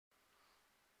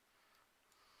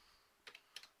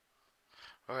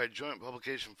Alright, Joint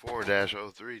Publication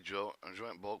 4-03,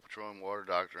 Joint Bulk Petroleum Water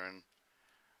Doctrine.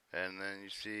 And then you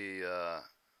see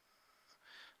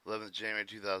 11th January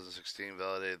 2016,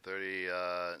 validated 30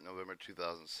 November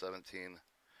 2017.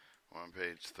 We're on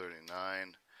page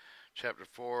 39. Chapter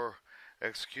 4,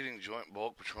 Executing Joint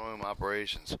Bulk Petroleum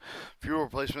Operations. Fuel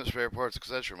replacement, spare parts,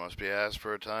 etc. must be asked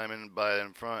for a time and by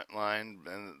in front line,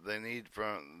 and the need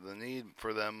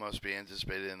for them must be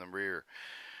anticipated in the rear.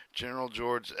 General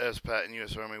George S. Patton,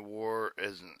 U.S. Army War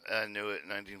as I knew it,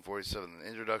 1947.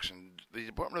 Introduction. The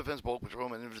Department of Defense Bulk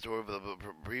Petroleum Inventory of the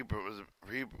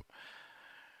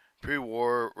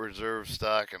pre-war reserve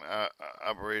stock and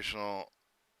operational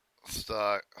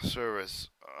stock service.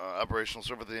 Operational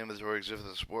service of the inventory exists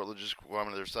to support logistic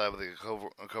requirement of their side, with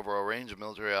cover a range of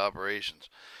military operations.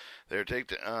 They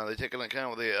take into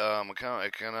account with the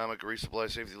economic resupply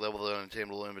safety level, the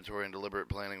unattainable inventory, and deliberate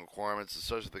planning requirements as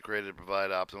such that they created to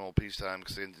provide optimal peacetime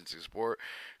contingency support.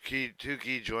 Two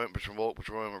key joint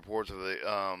petroleum reports of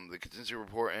the contingency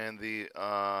report and the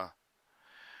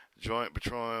joint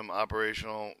petroleum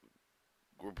operational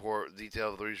report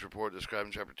detailed the Reach report described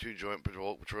in Chapter 2, Joint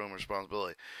Petroleum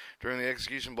Responsibility. During the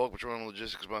execution, bulk petroleum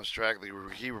logistics must track the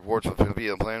key reports for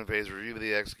the plan phase, review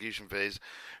the execution phase.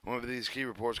 One of these key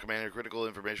reports commanded critical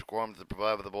information requirements to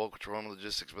provide with the bulk petroleum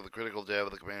logistics with the critical data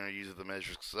the commander uses to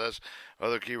measure success.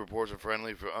 Other key reports are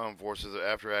friendly for forces,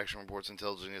 after action reports,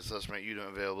 intelligence assessment, unit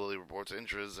availability reports, in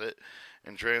transit,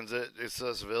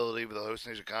 accessibility with the host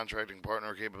nation contracting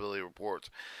partner capability reports.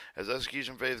 As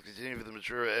execution phase continues with the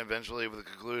mature and eventually with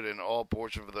the conclude in all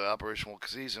portions of the operational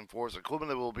season force, equipment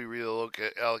that will be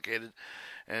reallocated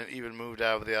and even moved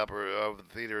out of the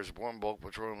theater is important bulk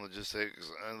petroleum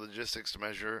logistics to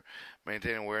measure,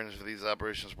 maintain awareness of these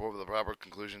operations support with the proper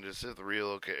conclusion to assist the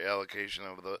reallocation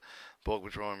of the bulk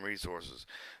petroleum resources.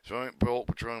 Joint bulk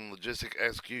petroleum logistic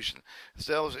execution.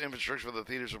 Establish infrastructure for the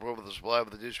theater support with the supply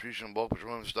of the distribution of bulk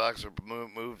petroleum stocks are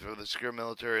moved for the secure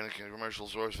military and the commercial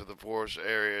source for the forward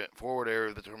area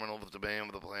of the terminal with demand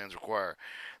of the plans require.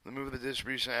 The move of the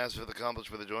distribution asks for the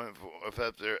accomplished with a joint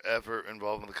effort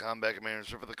involving the combat commander,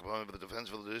 for the component of the Defense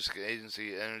Logistics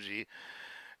Agency, Energy,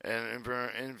 and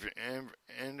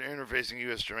interfacing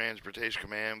U.S. Transportation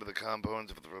Command with the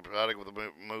components of the product with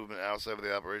the movement outside of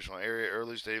the operational area.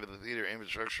 Early stage of the theater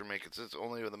infrastructure may consist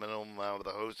only of the minimum amount of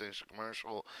the host nation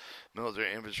commercial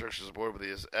military infrastructure support with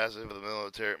the asset of the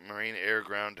military, Marine, Air,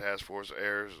 Ground Task Force,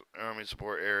 Army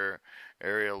support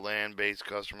area, land-based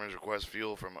customers request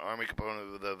fuel from Army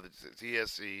component of the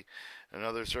TSC and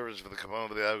other services for the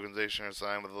component of the organization are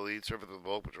assigned with the lead service of the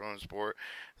bulk petroleum support.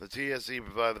 The TSC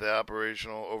provided the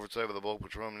operational oversight of the bulk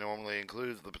petroleum normally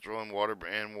includes the petroleum water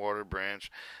branch.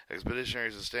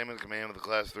 Expeditionary sustainment command of the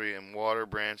Class 3 and water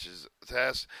branches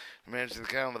tasked to manage the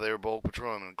account of their bulk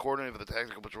petroleum and coordinate with the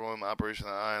tactical petroleum operation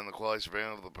of the eye and the quality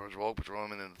surveillance of the bulk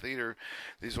petroleum in the theater.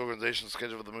 These organizations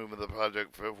schedule the movement of the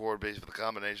project forward based with the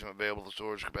combination of available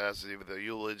storage capacity with the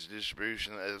ullage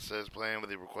distribution as planned with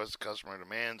the requested customer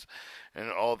demands. And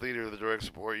all theater the direct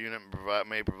support unit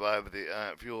may provide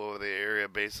the fuel over the area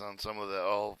based on some of the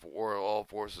all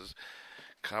forces,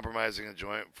 compromising a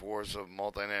joint force of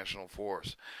multinational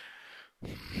force.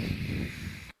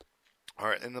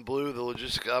 Alright, in the blue, the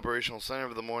Logistic Operational Center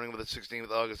of the morning of the 16th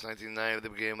of August 1990,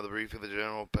 they began with a brief of the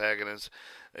general paganist.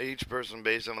 Each person,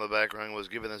 based on the background, was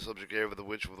given a subject area with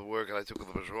which with the work, and I took with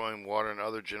the petroleum, water, and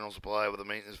other general supply with the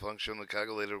maintenance function, the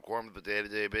calculated requirement of the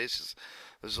day-to-day basis.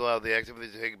 This allowed the activity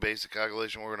to take basic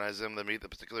calculation, organize them to meet the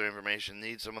particular information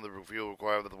needs. Some of the fuel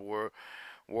required with the war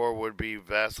would be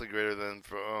vastly greater than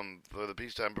for the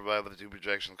peacetime provided with the two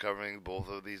projections covering both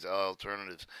of these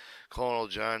alternatives. Colonel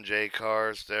John J.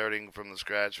 Carr, starting from the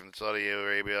scratch from Saudi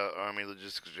Arabia Army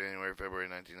Logistics, January, February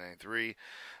 1993.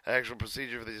 Actual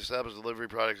procedure for the established delivery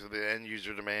products of the end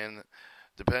user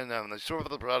depend on the source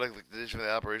of the product, the condition of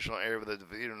the operational area of the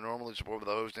theater, normally support with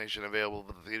the host nation available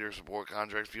for the theater support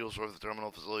contracts, fuel source, the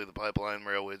terminal facility, the pipeline,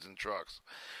 railways, and trucks.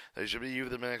 They should be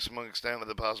used to the maximum extent with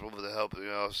the possible to help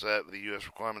offset the U.S.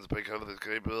 requirements to cover the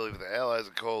capability of the allies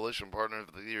and coalition partners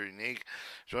of the theater unique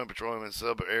joint petroleum and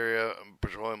sub-area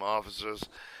petroleum officers.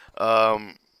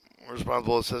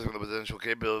 Responsible assessing the potential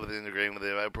capability of the integrating with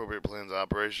the appropriate plans of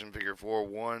operation. Figure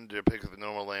 4.1 depicts the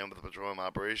normal land with the petroleum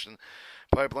operation.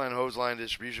 Pipeline hose line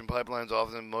distribution. Pipelines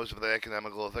often most of the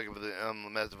economical effective of the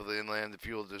method of the inland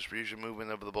fuel distribution.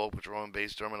 Movement of the bulk petroleum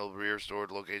base terminal rear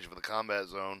stored location for the combat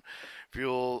zone.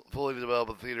 Fuel fully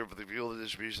developed theater for the fuel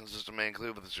distribution system may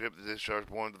include with the ship the discharge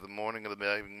point at the morning of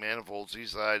the manifold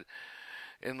seaside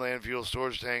inland fuel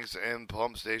storage tanks and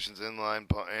pump stations, and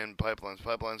pipelines.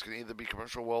 Pipelines can either be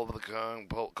commercial well of the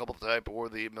couple type or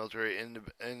the military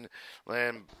inland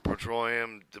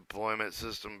petroleum deployment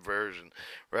system version.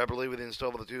 Rapidly with the install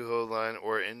of the two-hose line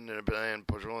or inland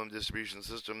petroleum distribution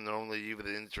system, normally used with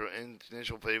the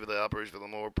initial phase of the operation for the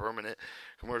more permanent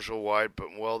commercial wide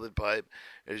but welded pipe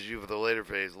is used for the later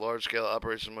phase. Large-scale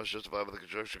operations must justify with the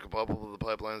construction compatible with the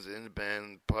pipeline's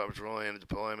independent petroleum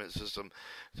deployment system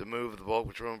to move the bulk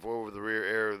petroleum forward with the rear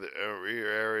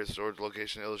area storage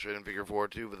location illustrated in Figure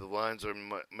 4.2. But the lines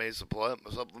may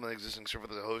supplement existing surface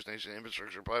of the host nation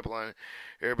infrastructure pipeline,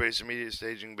 airbase, immediate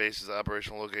staging bases,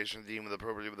 operational location deemed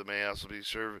appropriate, but may also be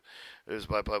served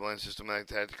by pipeline systematic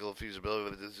tactical feasibility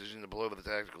with the decision to deploy with the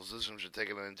tactical system should take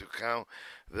into account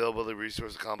availability,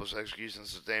 resource, accomplish execution,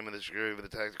 sustainment, the security of the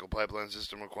tactical pipeline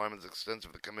system requirements,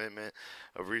 extensive the commitment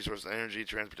of resource, energy,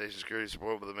 transportation, security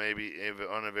support, but may be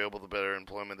unavailable to better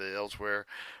employment than elsewhere.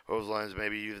 Hose lines may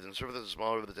be used in service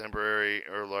smaller with the temporary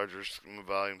or larger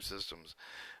volume systems.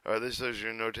 This is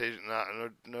your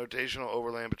notational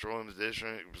overland petroleum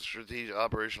addition, strategic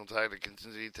operational tactic,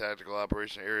 contingency, tactical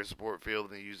operation area support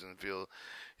field, and use in the field.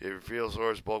 Your field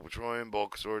source, bulk petroleum,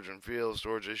 bulk storage and field,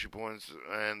 storage issue points,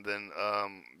 and then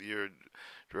your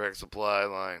direct supply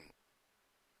line.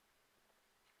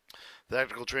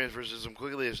 Tactical transfer system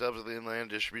quickly establishes the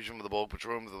inland distribution of the bulk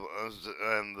petroleum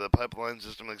and the pipeline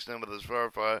system extended as far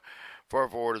forward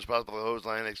as possible. The hose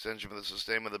line extension for the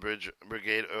sustainment of the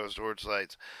brigade storage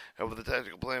sites. However, the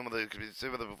tactical plan with the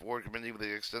forward committee with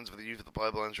the extensive the use of the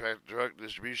pipeline truck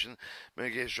distribution. In many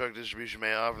cases, truck distribution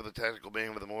may offer the tactical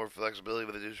band with more flexibility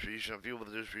with the distribution of fuel.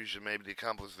 With the distribution may be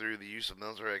accomplished through the use of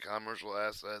military and commercial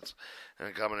assets and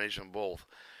a combination of both.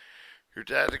 Your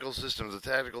tactical systems. A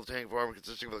tactical tank farm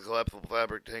consisting of a collapsible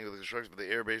fabric tank with the construction of the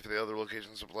airbase for the other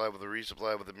locations supplied with a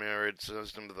resupply with the mirrored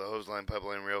system to the hose line,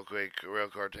 pipeline, rail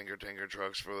car, tanker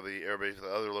trucks for the airbase for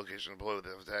the other locations deployed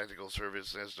with a tactical service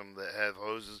system that have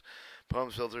hoses,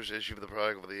 pumps, filters, issue for the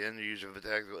product for the end user of the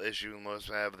tactical issue must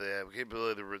have the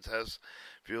capability to retest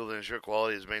fuel to ensure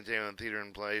quality is maintained on theater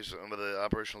in place with the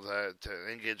operational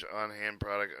linkage on hand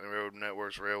product and road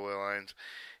networks, railway lines.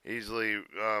 Easily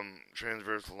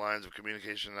transverse lines of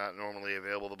communication not normally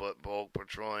available, but bulk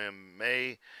petroleum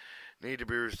may need to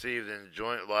be received in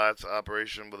joint lots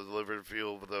operation with a delivered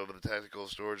fuel over the tactical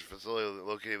storage facility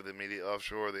located with immediate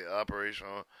offshore. The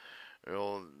operational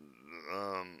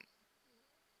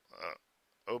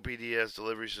OPDS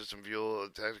delivery system fuel, a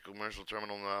tactical commercial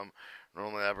terminal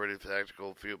normally operated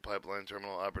tactical fuel pipeline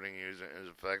terminal operating user is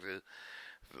affected.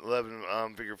 11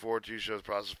 Figure 4.2 shows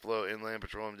process flow, inland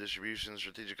petroleum distribution,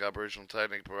 strategic operational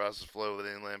technique, process flow with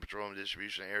inland petroleum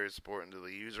distribution area support into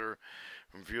the user,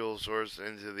 from fuel source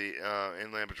into the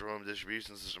inland petroleum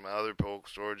distribution system, other bulk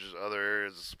storages, other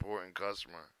areas of support, and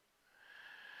customer.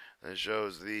 And it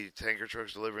shows the tanker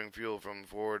trucks delivering fuel from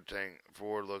forward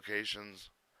locations.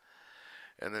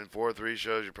 And then 4.3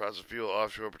 shows your process fuel,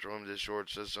 offshore petroleum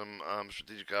discharge system,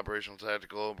 strategic operational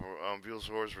tactical, fuel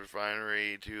source,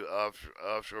 refinery to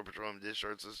offshore petroleum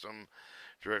discharge system,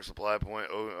 direct supply point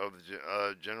of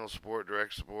general support,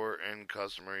 direct support, and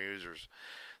customer users.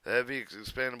 The heavy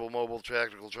expandable mobile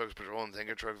tactical trucks, petroleum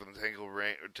tanker trucks with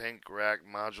tank rack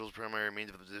modules, primary means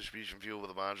of the distribution fuel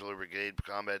with a modular brigade,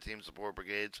 combat team support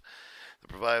brigades. To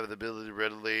provide the ability to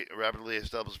rapidly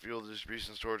establish fuel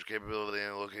distribution storage capability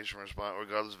and location response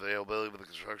regardless of availability with the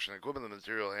construction equipment and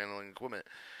material handling equipment.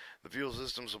 The fuel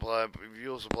supply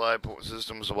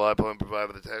point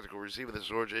provided with the tactical receiver, the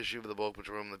storage issue for the bulk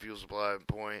petroleum, the fuel supply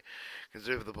point.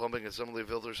 Consider for the pumping assembly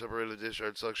filter, separated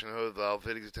discharge suction hose, valve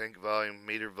fittings, tank volume,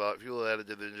 meter, fuel added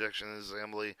to the injection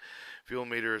assembly, fuel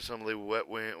meter assembly, wet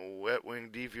wing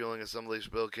defueling assembly,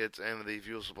 spill kits, and the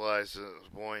fuel supply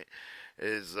point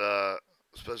is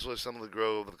specially assembled to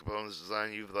grow with the components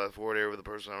designed used by the forward area with the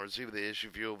personnel receiving the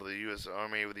issue fuel for the U.S.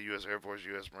 Army, with the U.S. Air Force,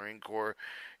 U.S. Marine Corps,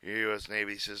 U.S.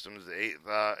 Navy systems,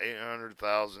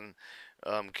 800,000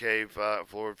 K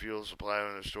forward fuel supply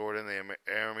are stored in the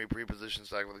Army pre-position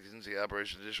stock with the contingency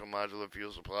operation additional modular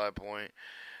fuel supply point.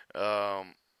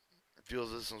 Fuel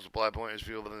system supply point is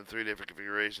fuel within 3 different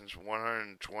configurations: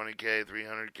 120K,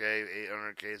 300K,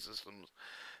 800K systems.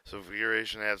 So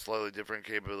configuration adds slightly different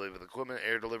capability with equipment.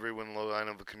 Air delivery when low line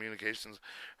of the communications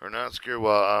are not secure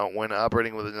when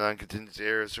operating with a non-contingency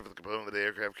area. For the component with the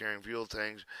aircraft carrying fuel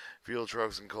tanks, fuel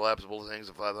trucks, and collapsible tanks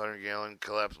of 500-gallon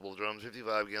collapsible drums.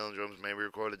 55-gallon drums may be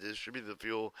required to distribute the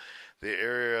fuel.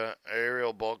 The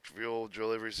aerial bulk fuel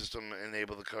delivery system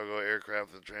enable the cargo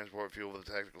aircraft to transport fuel with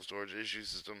a tactical storage issue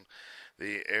system.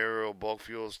 The aerial bulk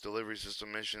fuels delivery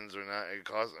system missions are not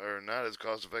as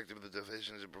cost effective as the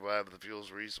deficiencies provide with the fuels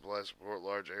resupply support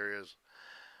large areas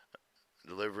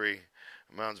Delivery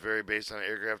amounts vary based on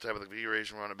aircraft type of the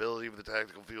configuration, runnability of the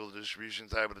tactical fuel distribution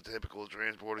type of the typical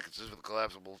transport. It consists of the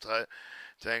collapsible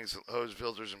tanks, hose,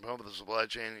 filters, and pump of the supply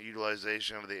chain.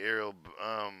 Utilization of the aerial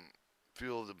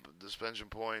fuel dispensation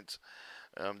points.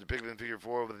 Depicted in Figure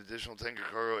 4 with additional tanker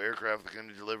cargo aircraft that can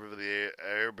be delivered with the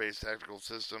air-based tactical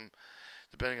system.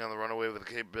 Depending on the runaway with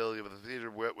the capability of the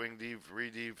theater, wet wing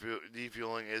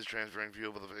defueling is transferring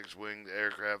fuel with a fixed wing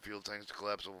aircraft fuel tanks to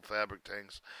collapsible fabric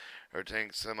tanks or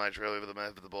tanks semi-trailer with the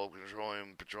method of the bulk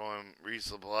petroleum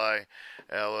resupply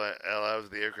allows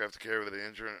the aircraft to carry with the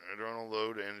internal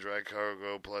load and dry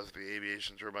cargo plus the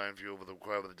aviation turbine fuel with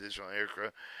required with additional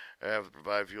aircraft to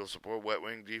provide fuel support. Wet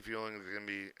wing defueling can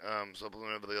be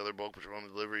supplemented with the other bulk petroleum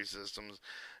delivery systems.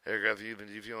 Aircraft used in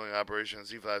defueling operations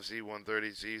C-5,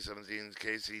 C-130, C-17,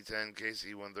 KC-10,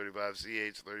 KC-135,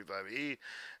 C-H-35E,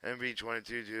 and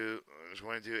V-22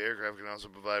 aircraft can also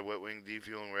provide wet wing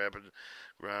defueling, rapid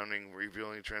grounding,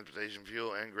 refueling, transportation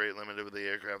fuel, and great limited with the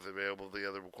aircraft available. The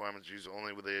other requirements used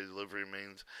only with the delivery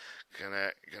means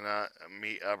cannot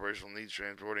meet operational needs.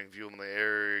 Transporting fuel in the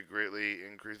area greatly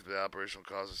increases the operational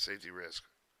cost and safety risk.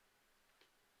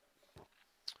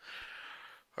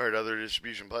 Alright, other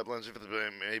distribution pipelines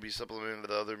may be supplemented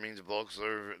with other means of bulk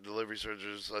delivery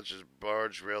services such as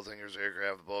barge, rail tankers,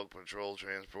 aircraft, bulk patrol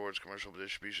transports, commercial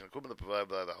distribution equipment that provided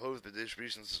by the host. The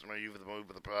distribution system are used for the move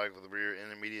of the product with the rear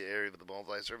intermediate area with the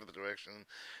multi-surface direction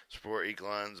support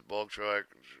eclines. Bulk truck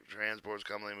transports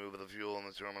commonly move with the fuel in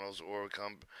the terminals or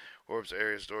Corp's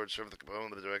area storage serve the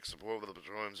component with the direct support with the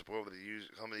petroleum support with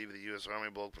the company with the U.S. Army,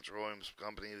 bulk petroleum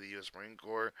company of the U.S. Marine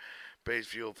Corps, base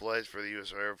fuel flights for the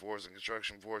U.S. Air Force, and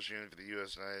construction force unit for the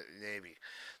U.S. Navy.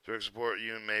 Direct support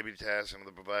unit may be tasked with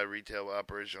the provide retail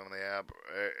operation on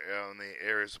the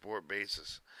area support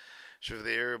basis. Should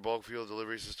the area bulk fuel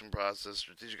delivery system process,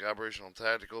 strategic, operational,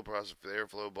 tactical, process for the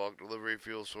airflow, bulk delivery,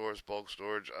 fuel source, bulk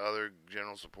storage, other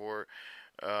general support,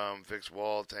 fixed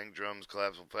wall, tank drums,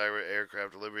 collapsible fabric,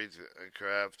 aircraft delivery, to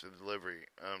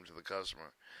to the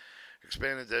customer.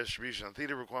 Expanded distribution. A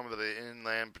theater requirement of the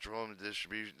inland petroleum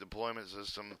distribution deployment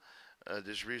system.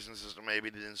 Distribution system may be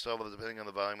installed depending on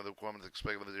the volume of the requirements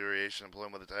expected with the duration,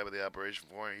 employment with the type of the operation,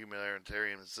 foreign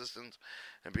humanitarian assistance,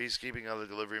 and peacekeeping. Other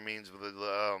delivery means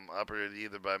operated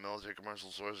either by military commercial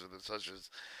sources such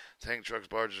as tank trucks,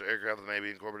 barges, aircraft that may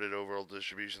be incorporated overall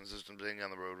distribution system depending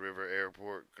on the road, river,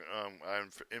 airport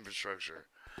infrastructure.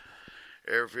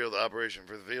 Airfield operation.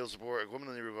 For the field support,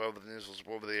 equipment required with initial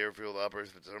support for the airfield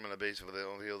operation to determine the basis of the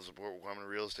field support requirement,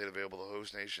 real estate available. The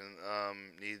host nation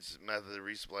needs method of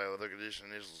resupply. Other condition,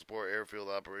 initial support, airfield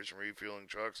operation, refueling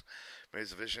trucks made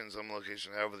sufficient in some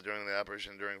locations. However, during the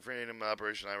operation, during freedom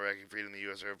operation, Iraqi freedom, the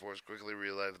U.S. Air Force quickly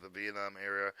realized that the Vietnam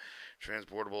era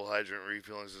transportable hydrant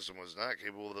refueling system was not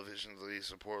capable of efficiently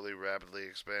supporting rapidly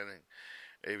expanding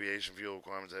aviation fuel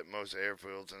requirements at most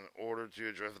airfields. In order to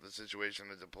address the situation,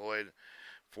 the deployed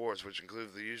force, which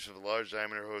includes the use of large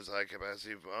diameter hose, high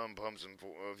capacity pumps and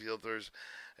filters,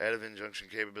 additive injection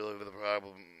capability with the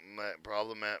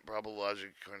probable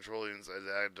logic control units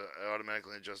that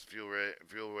automatically adjust fuel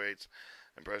rates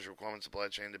and pressure requirements supply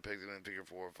chain depicted in Figure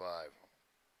 4 or 5.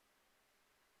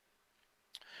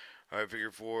 Alright,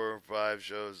 Figure 4 or 5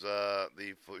 shows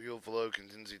the fuel flow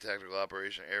contingency tactical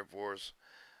operation Air Force.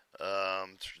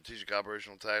 Strategic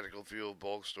operational tactical fuel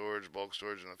bulk storage in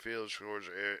the field, storage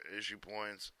issue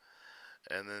points,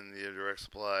 and then the direct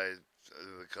supply to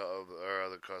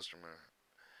the customer.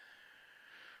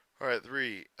 Alright,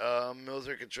 3.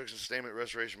 Military construction sustainment,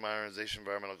 restoration, modernization,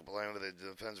 environmental compliance with the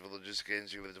Defensive Logistics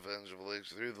Agency, through the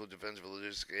Defensive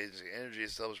Logistics Agency, energy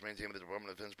established, maintained with the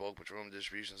Department of Defense, bulk petroleum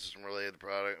distribution system related to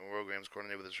product and programs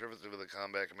coordinated with the service of the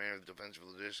combat commander of the Defensive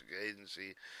Logistics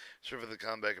Agency. Service of the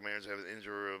combat commanders have an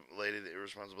interrelated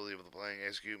responsibility with the planning,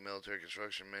 execute military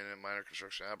construction, minor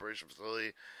construction operation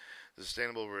facility, the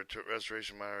sustainable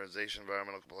restoration, modernization,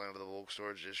 environmental compliance with the bulk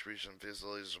storage distribution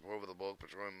facilities, support with the bulk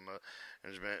petroleum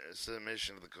management,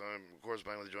 submission of the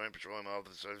corresponding with the Joint Petroleum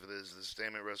Office, for the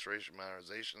sustainment, restoration,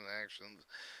 modernization actions,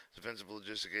 Defensive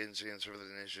Logistics Agency, and service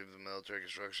initiative of military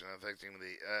construction affecting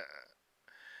the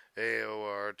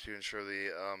AOR to ensure the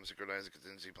synchronized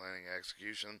contingency planning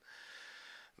execution.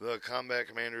 The combat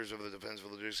commanders of the Defensive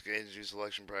Logistics Agency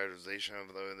selection prioritization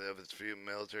of its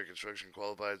military construction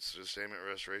qualified sustainment,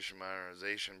 restoration,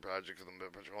 modernization project for the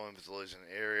petroleum facilities in the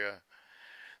area.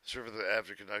 Service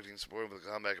after conducting support of the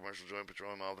combat commercial joint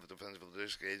petroleum office, the Defensive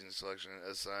Logistics Agency selection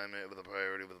assignment with a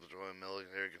priority with the petroleum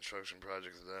military construction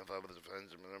projects identified with the Defense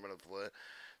Department of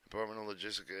Department of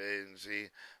Logistics Agency,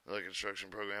 the construction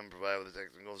program, provide with the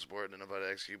technical support identified to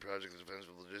execute projects. The Defense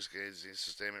Logistics Agency,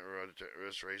 sustainment,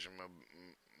 restoration,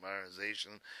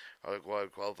 modernization are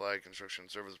required qualified construction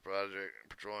service project.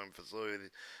 Petroleum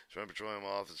facility, Joint Petroleum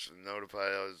Office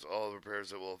notifies all repairs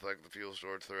that will affect the fuel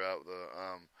storage throughout the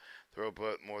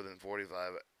throughput more than 48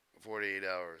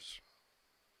 hours.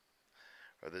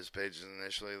 Or this page is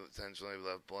intentionally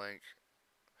left blank.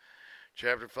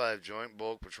 Chapter 5, Joint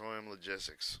Bulk Petroleum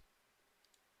Logistics.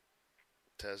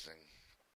 Testing.